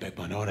 Kaz. All right, big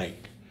man, all right.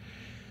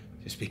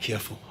 Just be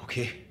careful,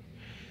 okay?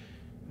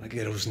 My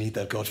girls need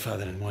their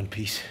godfather in one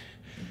piece.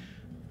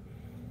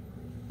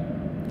 All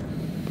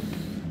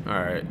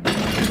right.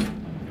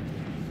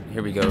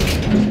 Here we go.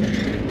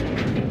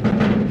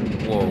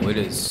 it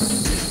is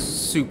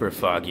super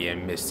foggy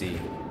and misty.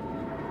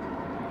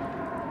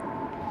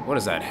 What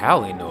is that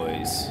howling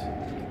noise?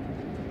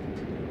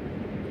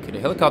 Okay, the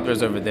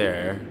helicopter's over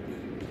there.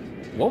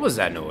 What was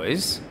that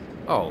noise?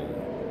 Oh.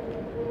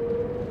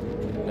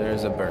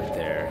 There's a bird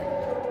there.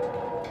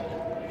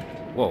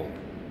 Whoa.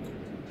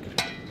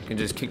 Can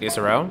just kick this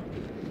around?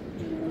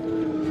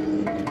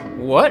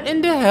 What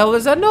in the hell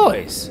is that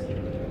noise?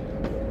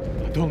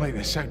 I don't like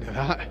the sound of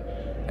that.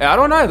 Yeah, I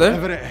don't either.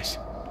 Whatever it is.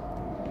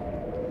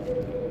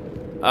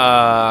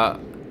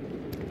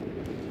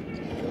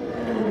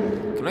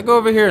 Can I go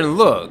over here and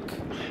look?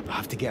 I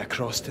have to get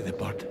across to the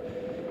bird.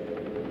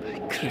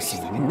 Christ,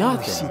 I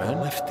nothing, see the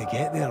man. lift to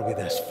get there with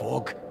this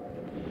fog.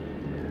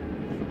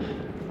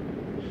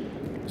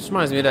 This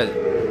reminds me of that.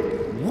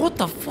 What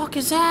the fuck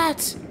is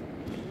that?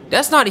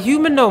 That's not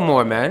human no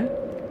more, man.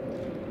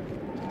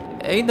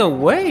 Ain't no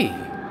way.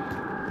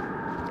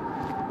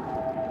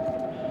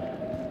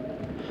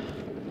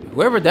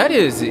 Whoever that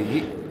is,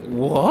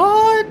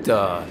 what?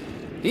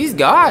 He's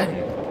gone.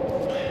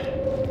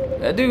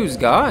 That dude's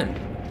gone.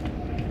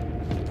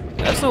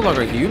 That's no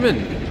longer human.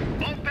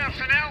 All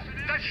personnel,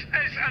 this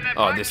is an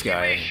Oh, this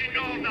guy. evacuation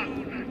order.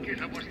 In case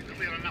I wasn't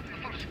clear enough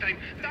the first time,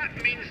 that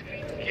means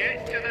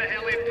get to the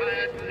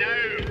helipad now.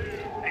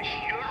 It's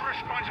your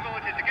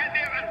responsibility to get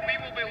there, and we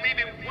will be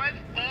leaving with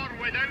or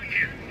without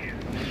you.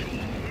 So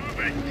move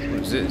it.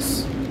 What is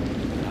this?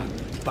 That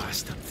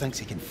bastard thinks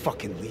he can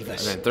fucking leave I'm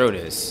us. gonna throw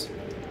this.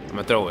 I'm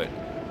gonna throw it.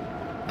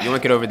 You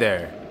want it over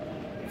there.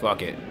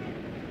 Fuck it.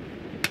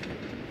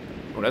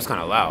 Oh, that's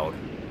kind of loud.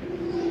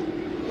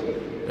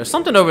 There's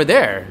something over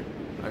there.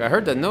 Like I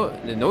heard the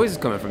noise is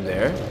coming from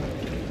there.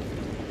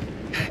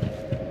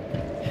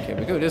 Okay,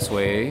 we go this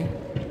way.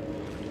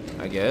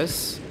 I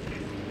guess.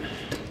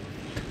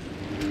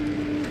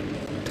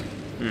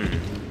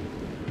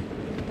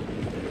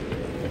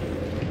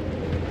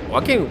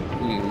 Why can't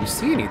we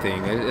see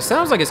anything? It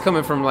sounds like it's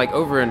coming from like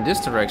over in this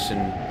direction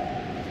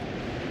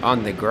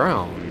on the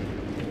ground.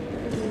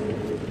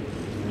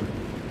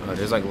 Oh,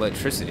 there's like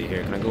electricity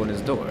here. Can I go in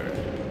this door?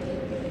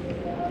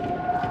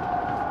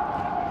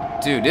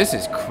 Dude, this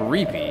is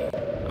creepy.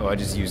 Oh, I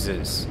just used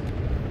this.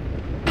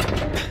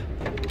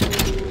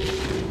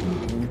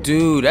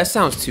 Dude, that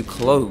sounds too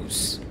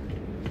close.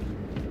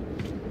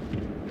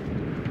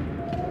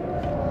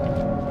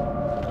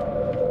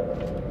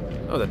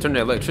 Oh, that turned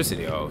the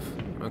electricity off.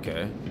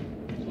 Okay.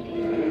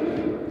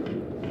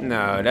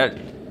 No,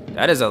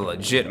 that is a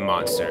legit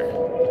monster.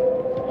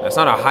 That's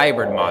not a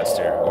hybrid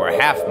monster or a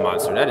half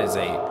monster. That is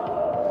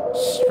a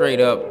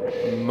straight up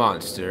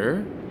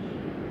monster.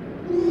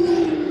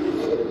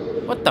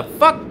 What the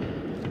fuck?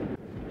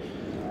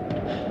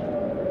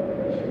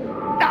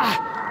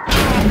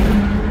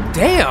 Ah!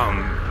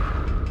 Damn!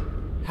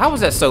 How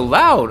was that so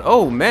loud?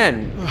 Oh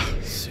man.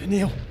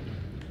 Sunil.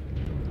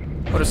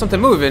 Oh, there's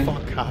something moving.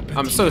 Fuck happened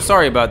I'm to so you?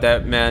 sorry about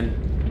that, man.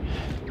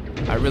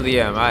 I really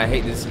am. I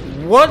hate this.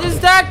 What is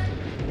that?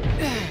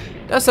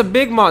 That's a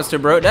big monster,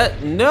 bro.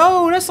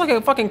 No, that's like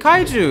a fucking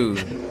kaiju.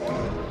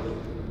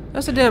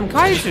 That's a damn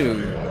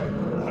kaiju.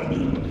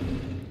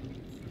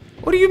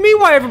 What do you mean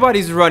why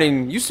everybody's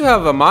running? You still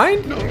have a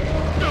mind?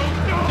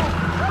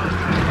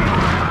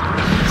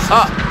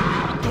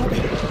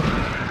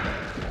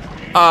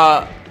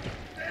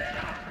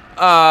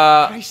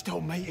 Christ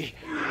almighty.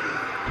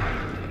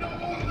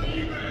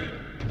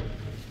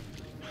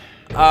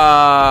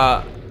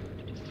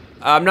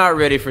 I'm not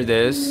ready for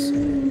this.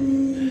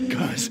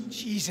 Cuz.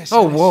 Jesus.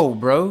 Oh, Alice. whoa,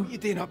 bro. You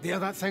doing up there?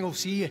 That thing will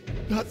see you.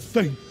 That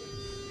thing.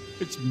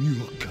 It's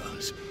Muir,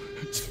 cuz.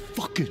 It's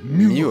fucking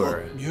Muir.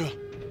 Muir. Muir.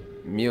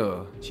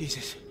 Muir.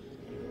 Jesus.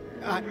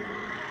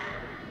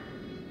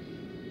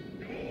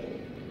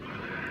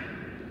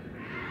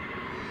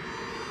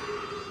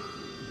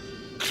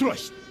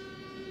 Christ.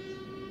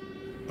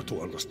 I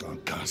don't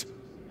understand, cuz.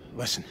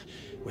 Listen,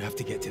 we have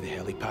to get to the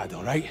helipad,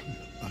 all right?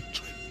 I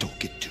tried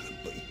talking to him,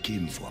 but he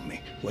came for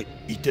me. Like,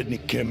 he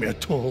didn't care me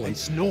at all.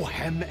 It's no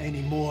him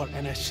anymore,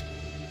 Innes.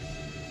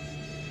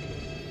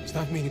 There's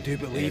nothing we can do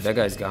but Yeah, leave. that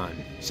guy's gone.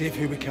 Save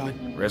who we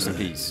can. Rest in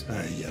peace.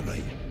 Aye, you're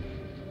right.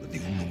 But the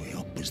only way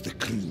up is the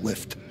crew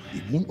lift.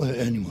 He won't let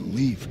anyone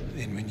leave.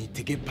 Then we need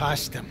to get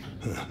past him.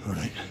 All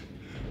right.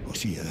 I'll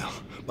see you there.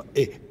 But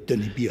hey,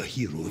 didn't be a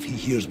hero if he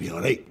hears me,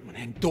 all right? And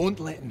then don't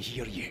let him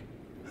hear you.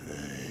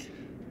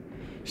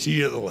 See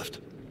you at the lift.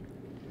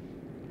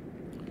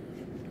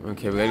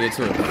 Okay, we gotta get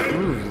to a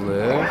cruise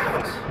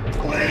lift.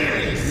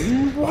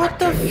 What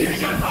the f-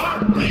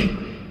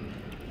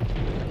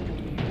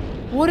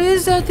 What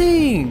is that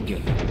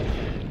thing?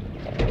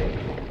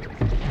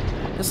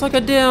 It's like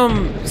a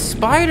damn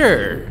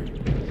spider.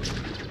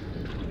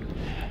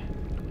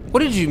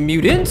 What did you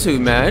mute into,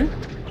 man?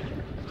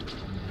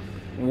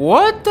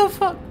 What the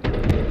fuck?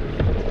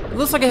 It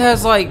looks like it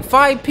has like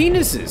 5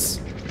 penises.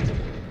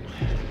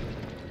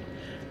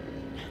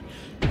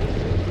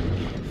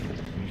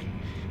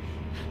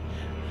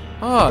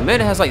 Oh man,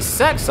 it has like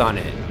sex on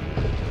it.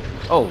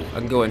 Oh, I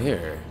can go in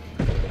here.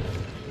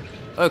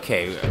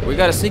 Okay, we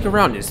gotta sneak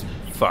around this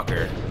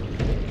fucker.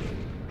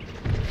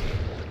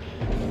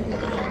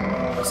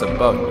 that's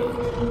above me.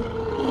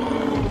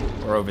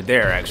 Or over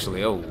there,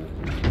 actually. Oh.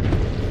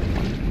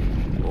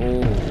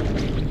 Oh.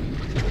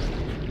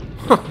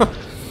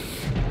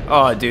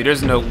 Oh, dude,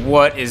 there's no...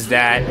 What is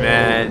that,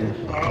 man?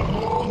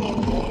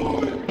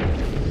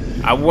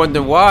 I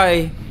wonder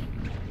why.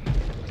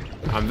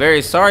 I'm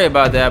very sorry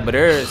about that, but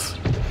there's...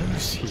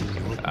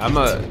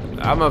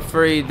 I'm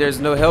afraid there's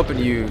no helping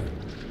you.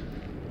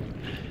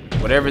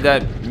 Whatever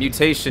that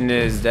mutation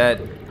is,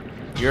 that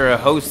you're a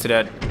host to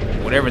that,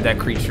 whatever that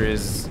creature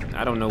is.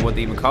 I don't know what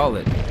they even call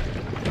it.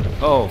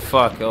 Oh,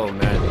 fuck. Oh,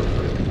 man.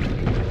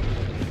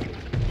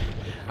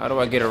 How do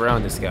I get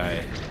around this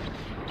guy?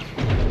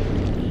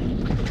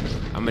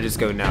 I'm gonna just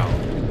go now.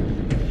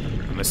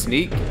 I'm gonna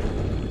sneak.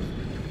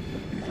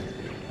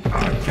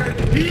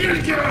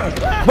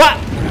 What?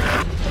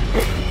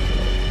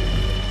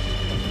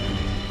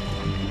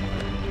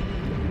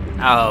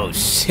 Oh,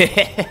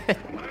 shit.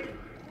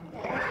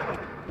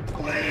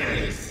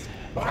 Please,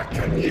 I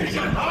can hear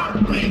your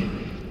heartbeat.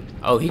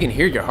 Oh, he can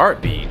hear your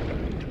heartbeat.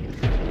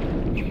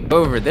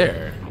 Over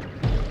there.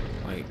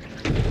 Like,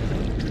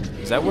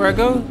 is that where I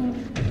go?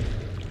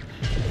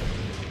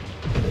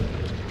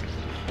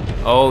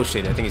 Oh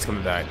shit, I think he's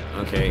coming back.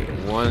 Okay,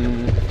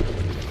 one.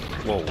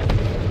 Whoa.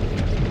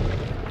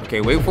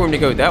 Okay, wait for him to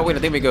go that way. I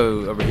think we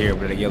go over here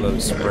where the yellow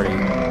spray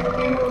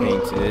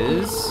paint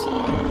is.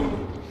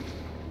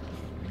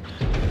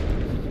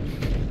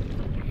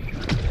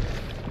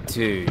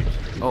 Dude.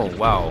 Oh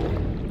wow.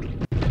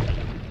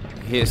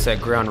 He hits that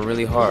ground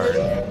really hard.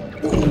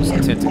 Those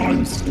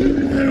tentacles.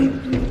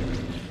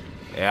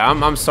 Yeah,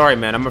 I'm sorry,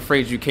 man. I'm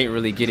afraid you can't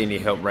really get any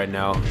help right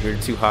now. You're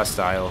too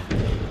hostile.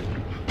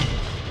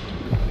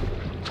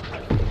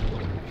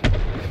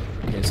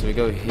 Okay, so we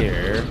go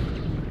here.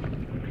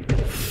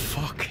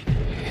 Fucking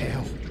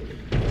hell.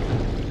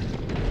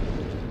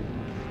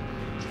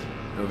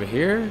 Over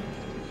here?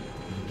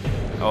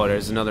 Oh,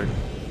 there's another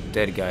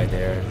dead guy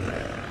there.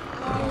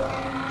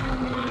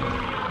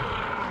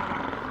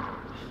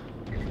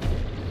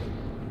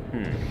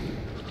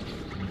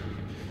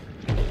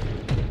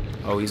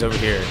 Oh, he's over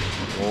here.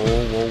 Whoa,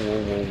 whoa,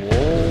 whoa, whoa,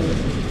 whoa.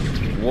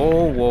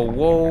 Whoa, whoa,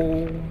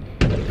 whoa.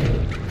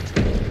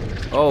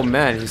 Oh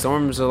man, his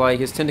arms are like,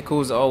 his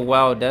tentacles. Oh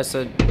wow, that's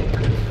a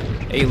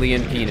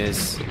alien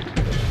penis.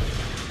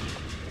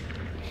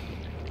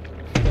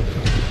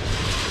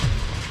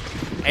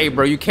 Hey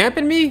bro, you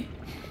camping me?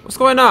 What's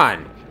going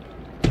on?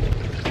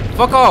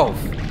 Fuck off.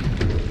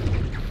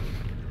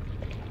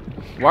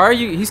 Why are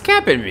you, he's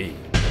camping me.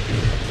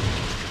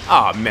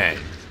 Aw, man.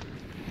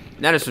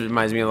 Now this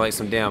reminds me of like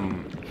some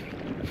damn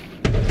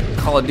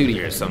Call of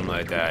Duty or something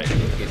like that. You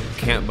get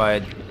camped by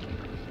a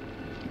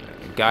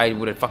guy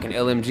with a fucking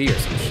LMG or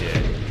some shit.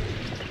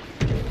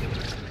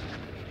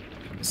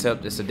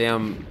 Except it's a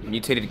damn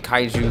mutated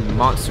kaiju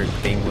monster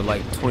thing with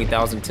like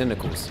 20,000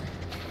 tentacles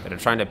that are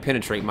trying to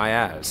penetrate my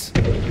ass.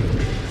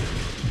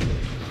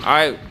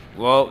 Alright,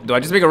 well, do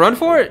I just make a run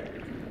for it?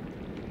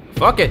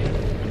 Fuck it.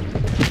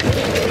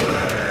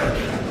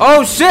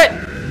 Oh shit!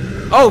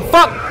 Oh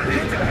fuck!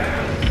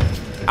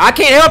 I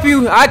can't help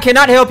you. I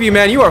cannot help you,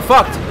 man. You are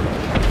fucked.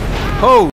 Oh.